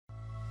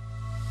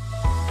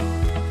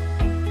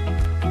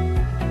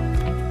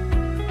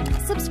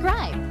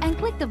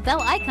the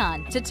bell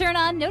icon to turn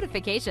on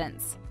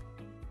notifications.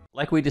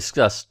 Like we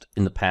discussed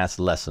in the past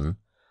lesson,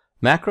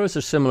 macros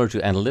are similar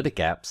to analytic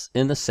apps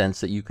in the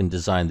sense that you can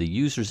design the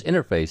user's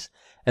interface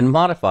and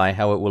modify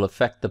how it will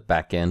affect the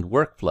back-end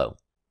workflow.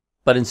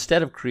 But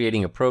instead of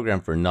creating a program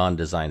for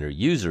non-designer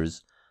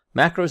users,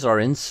 macros are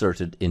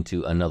inserted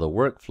into another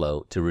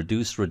workflow to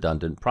reduce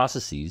redundant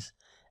processes,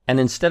 and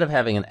instead of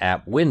having an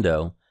app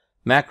window,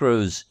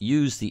 macros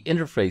use the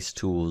interface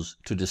tools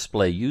to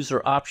display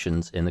user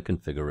options in the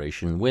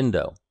configuration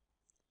window.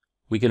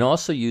 We can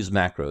also use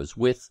macros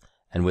with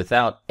and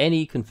without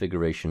any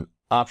configuration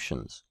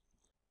options.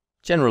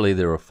 Generally,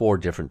 there are 4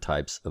 different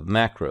types of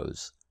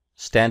macros.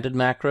 Standard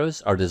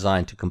macros are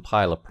designed to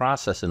compile a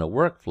process in a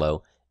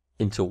workflow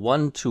into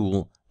one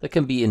tool that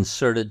can be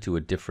inserted to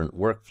a different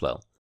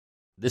workflow.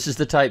 This is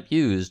the type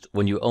used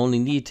when you only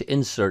need to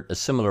insert a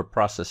similar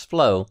process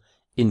flow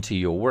into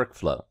your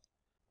workflow.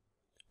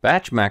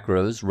 Batch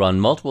macros run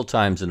multiple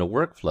times in a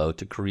workflow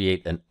to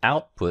create an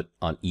output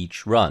on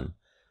each run.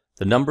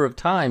 The number of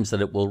times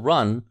that it will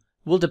run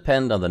will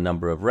depend on the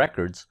number of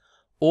records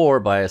or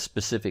by a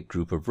specific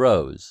group of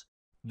rows.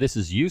 This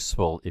is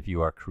useful if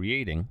you are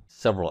creating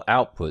several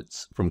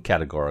outputs from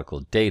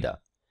categorical data.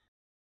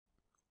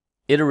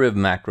 Iterative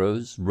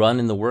macros run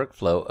in the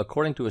workflow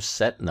according to a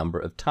set number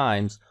of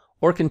times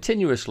or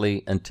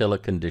continuously until a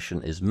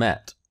condition is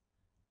met.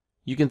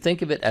 You can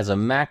think of it as a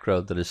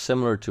macro that is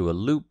similar to a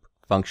loop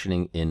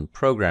functioning in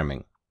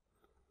programming.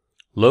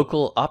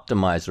 Local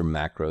optimizer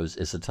macros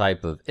is a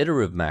type of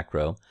iterative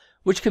macro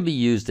which can be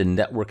used in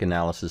network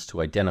analysis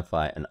to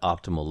identify an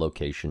optimal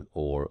location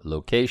or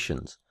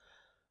locations.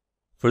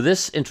 For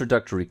this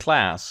introductory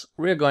class,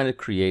 we are going to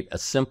create a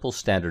simple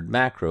standard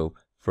macro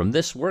from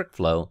this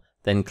workflow,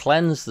 then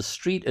cleanse the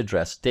street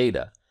address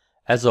data.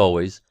 As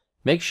always,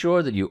 make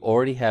sure that you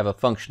already have a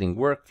functioning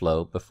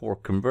workflow before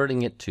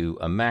converting it to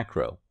a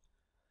macro.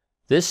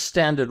 This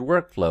standard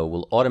workflow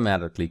will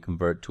automatically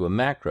convert to a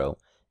macro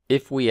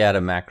if we add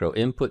a macro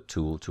input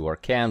tool to our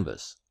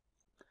canvas.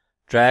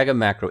 Drag a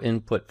macro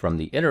input from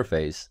the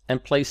interface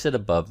and place it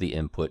above the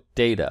input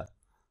data.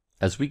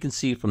 As we can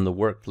see from the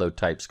workflow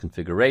types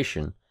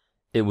configuration,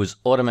 it was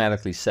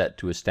automatically set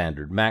to a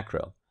standard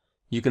macro.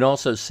 You can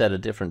also set a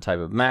different type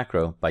of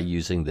macro by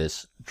using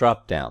this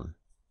drop-down.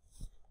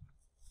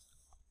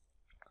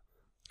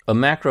 A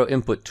macro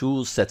input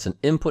tool sets an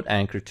input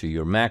anchor to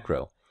your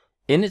macro.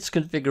 In its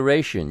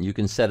configuration, you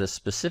can set a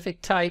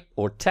specific type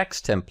or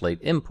text template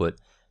input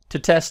to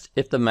test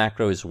if the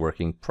macro is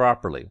working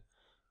properly.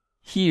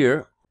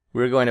 Here,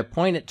 we're going to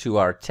point it to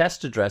our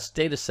test address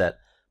dataset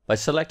by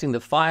selecting the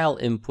File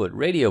Input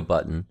Radio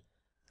button,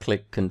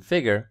 click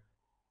Configure,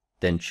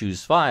 then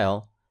choose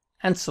File,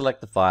 and select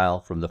the file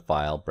from the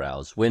File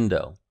Browse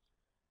window.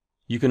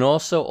 You can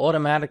also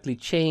automatically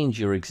change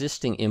your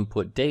existing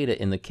input data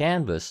in the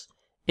canvas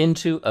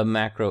into a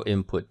macro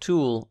input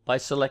tool by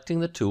selecting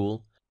the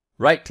tool,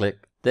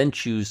 right-click, then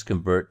choose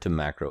Convert to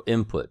Macro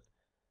Input.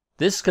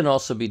 This can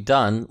also be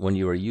done when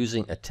you are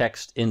using a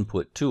text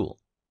input tool.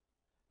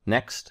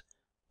 Next,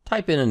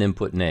 type in an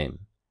input name.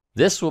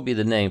 This will be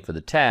the name for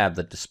the tab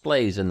that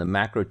displays in the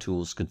Macro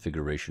Tools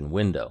configuration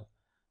window.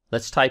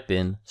 Let's type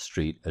in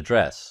street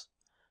address.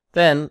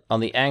 Then, on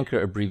the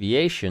anchor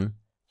abbreviation,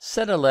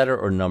 set a letter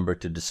or number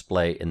to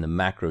display in the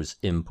macro's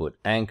input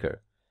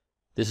anchor.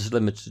 This is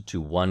limited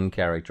to 1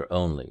 character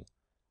only.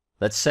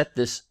 Let's set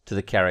this to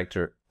the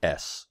character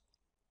S.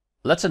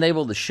 Let's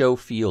enable the Show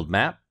Field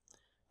Map.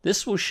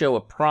 This will show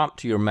a prompt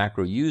to your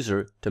macro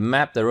user to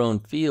map their own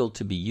field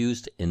to be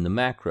used in the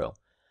macro.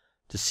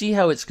 To see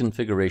how its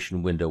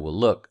configuration window will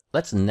look,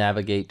 let's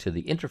navigate to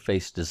the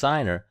Interface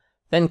Designer,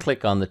 then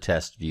click on the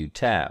Test View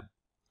tab.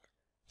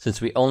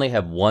 Since we only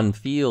have 1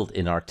 field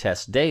in our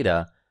test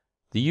data,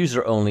 the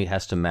user only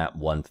has to map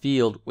 1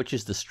 field, which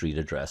is the street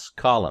address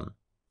column.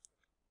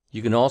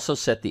 You can also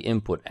set the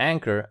input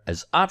anchor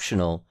as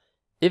optional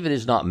if it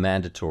is not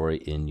mandatory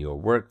in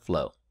your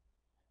workflow.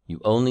 You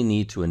only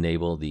need to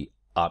enable the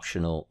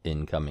optional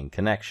incoming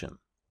connection.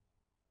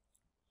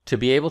 To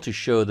be able to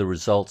show the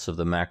results of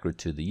the macro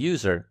to the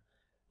user,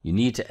 you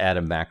need to add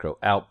a macro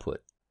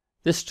output.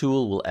 This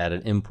tool will add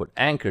an input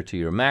anchor to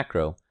your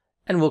macro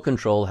and will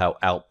control how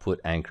output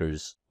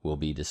anchors will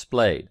be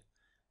displayed.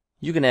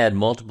 You can add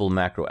multiple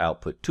macro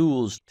output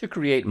tools to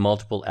create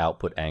multiple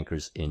output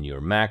anchors in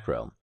your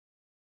macro.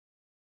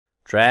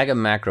 Drag a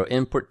macro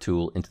input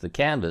tool into the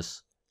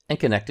canvas and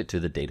connect it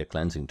to the data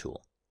cleansing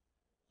tool.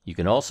 You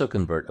can also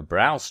convert a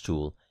browse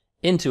tool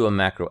into a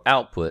macro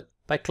output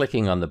by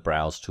clicking on the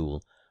browse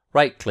tool,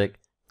 right-click,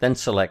 then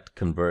select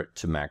Convert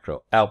to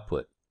Macro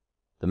Output.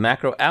 The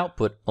macro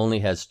output only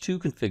has 2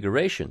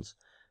 configurations,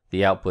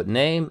 the output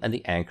name and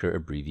the anchor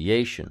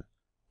abbreviation.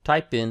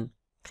 Type in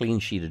clean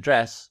sheet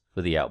address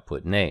for the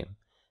output name,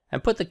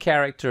 and put the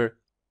character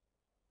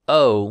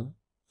O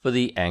for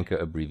the anchor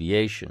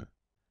abbreviation.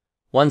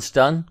 Once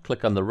done,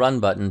 click on the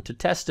Run button to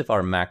test if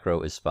our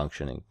macro is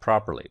functioning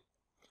properly.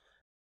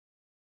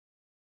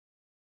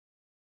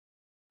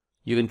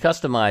 You can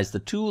customize the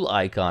tool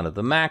icon of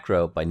the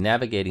macro by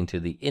navigating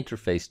to the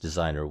Interface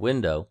Designer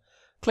window,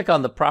 click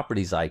on the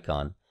Properties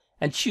icon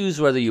and choose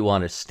whether you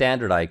want a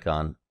standard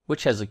icon,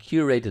 which has a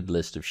curated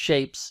list of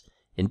shapes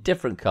in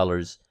different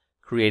colors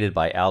created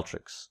by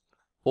Alteryx,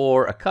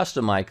 or a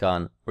custom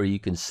icon where you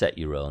can set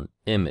your own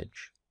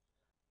image.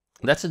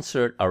 Let's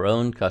insert our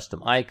own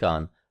custom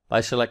icon by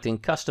selecting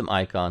Custom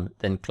Icon,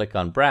 then click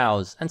on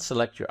Browse and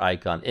select your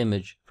icon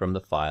image from the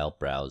File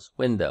Browse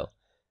window.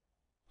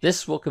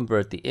 This will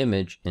convert the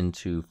image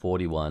into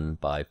 41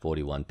 by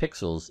 41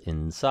 pixels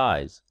in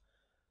size.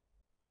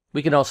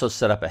 We can also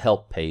set up a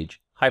help page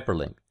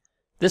hyperlink.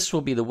 This will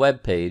be the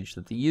web page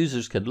that the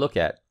users can look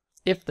at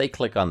if they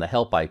click on the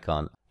help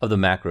icon of the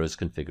macros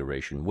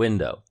configuration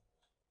window.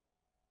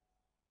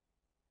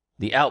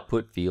 The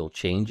output field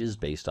changes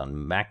based on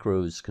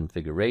macros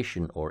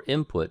configuration or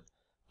input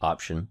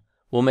option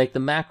will make the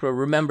macro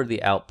remember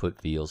the output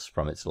fields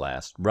from its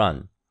last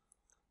run.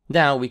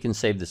 Now we can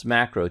save this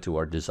macro to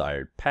our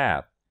desired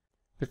path.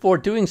 Before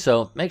doing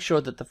so, make sure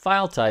that the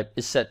file type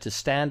is set to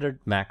standard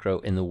macro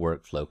in the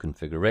workflow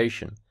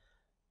configuration.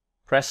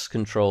 Press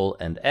Ctrl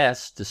and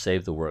S to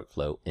save the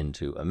workflow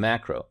into a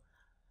macro.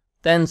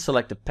 Then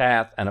select a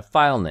path and a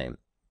file name.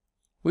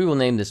 We will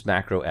name this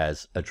macro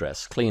as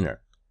Address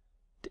Cleaner.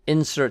 To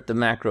insert the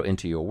macro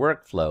into your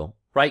workflow,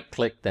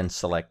 right-click, then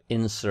select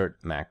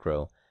Insert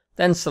Macro,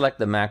 then select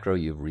the macro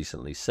you've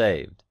recently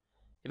saved.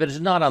 If it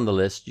is not on the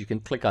list, you can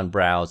click on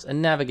Browse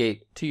and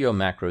navigate to your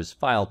macro's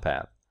file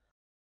path.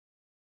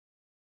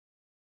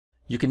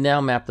 You can now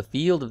map the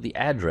field of the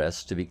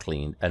address to be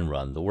cleaned and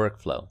run the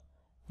workflow.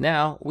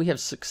 Now we have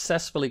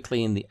successfully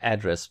cleaned the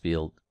address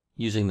field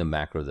using the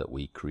macro that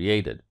we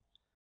created.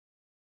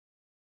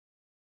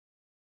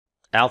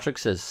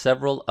 Alteryx has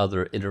several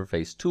other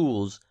interface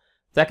tools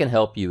that can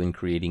help you in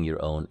creating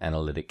your own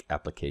analytic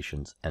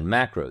applications and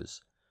macros.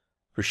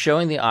 For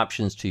showing the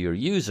options to your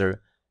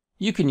user,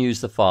 you can use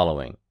the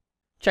following.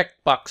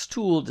 Checkbox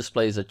tool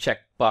displays a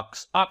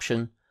checkbox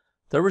option.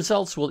 The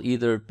results will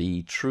either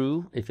be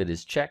true if it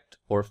is checked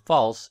or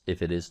false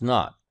if it is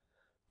not.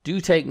 Do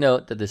take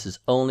note that this is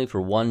only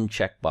for one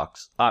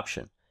checkbox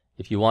option.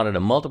 If you wanted a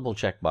multiple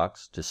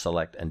checkbox to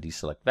select and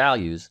deselect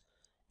values,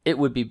 it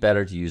would be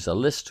better to use a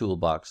list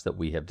toolbox that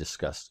we have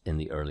discussed in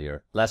the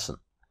earlier lesson.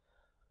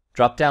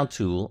 Drop-down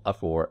tool are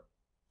for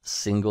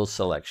single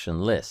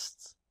selection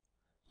lists.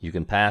 You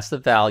can pass the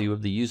value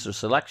of the user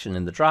selection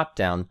in the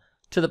drop-down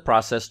to the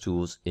process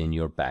tools in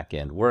your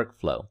back-end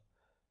workflow.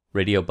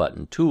 Radio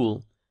button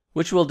tool,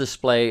 which will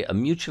display a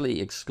mutually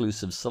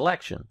exclusive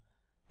selection.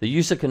 The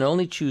user can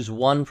only choose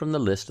one from the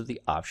list of the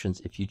options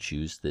if you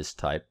choose this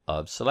type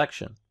of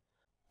selection.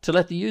 To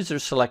let the user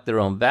select their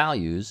own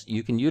values,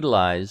 you can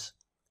utilize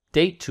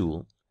Date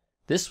tool.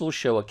 This will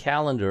show a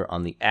calendar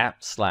on the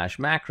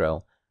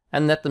app/macro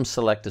and let them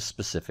select a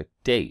specific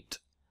date.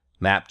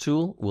 Map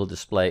tool will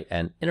display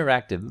an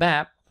interactive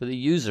map for the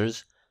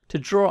users to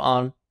draw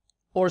on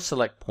or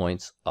select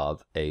points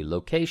of a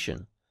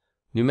location.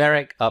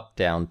 Numeric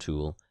up-down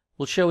tool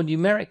will show a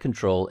numeric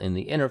control in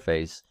the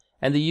interface,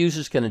 and the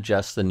users can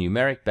adjust the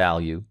numeric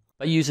value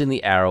by using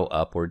the arrow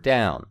up or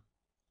down.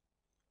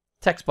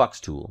 Text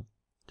box tool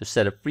to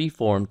set a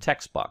free-form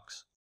text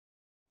box.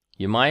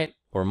 You might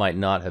or might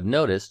not have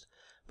noticed,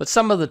 but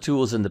some of the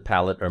tools in the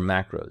palette are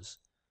macros.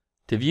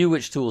 To view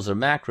which tools are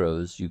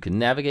macros, you can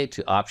navigate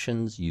to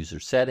Options, User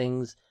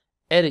Settings,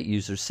 Edit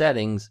User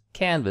Settings,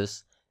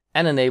 Canvas,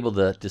 and enable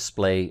the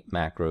Display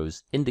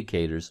Macros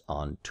indicators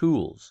on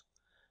Tools.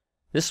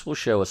 This will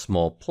show a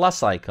small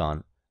plus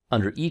icon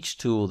under each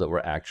tool that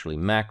were actually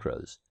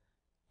macros.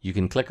 You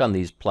can click on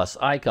these plus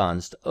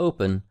icons to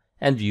open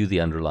and view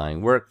the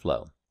underlying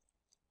workflow.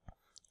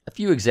 A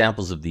few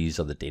examples of these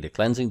are the Data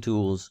Cleansing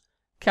tools,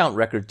 Count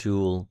Record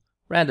tool,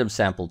 Random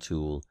Sample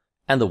tool,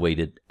 and the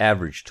Weighted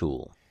Average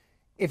tool.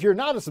 If you're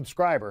not a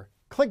subscriber,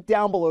 click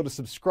down below to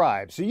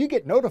subscribe so you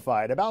get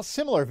notified about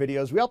similar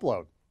videos we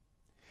upload.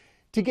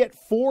 To get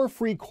 4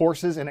 free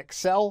courses in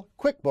Excel,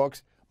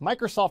 QuickBooks,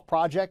 Microsoft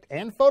Project,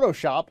 and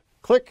Photoshop,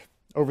 click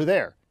over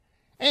there.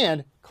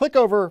 And click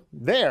over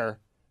there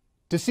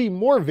to see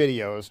more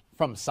videos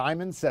from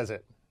Simon Says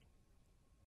It.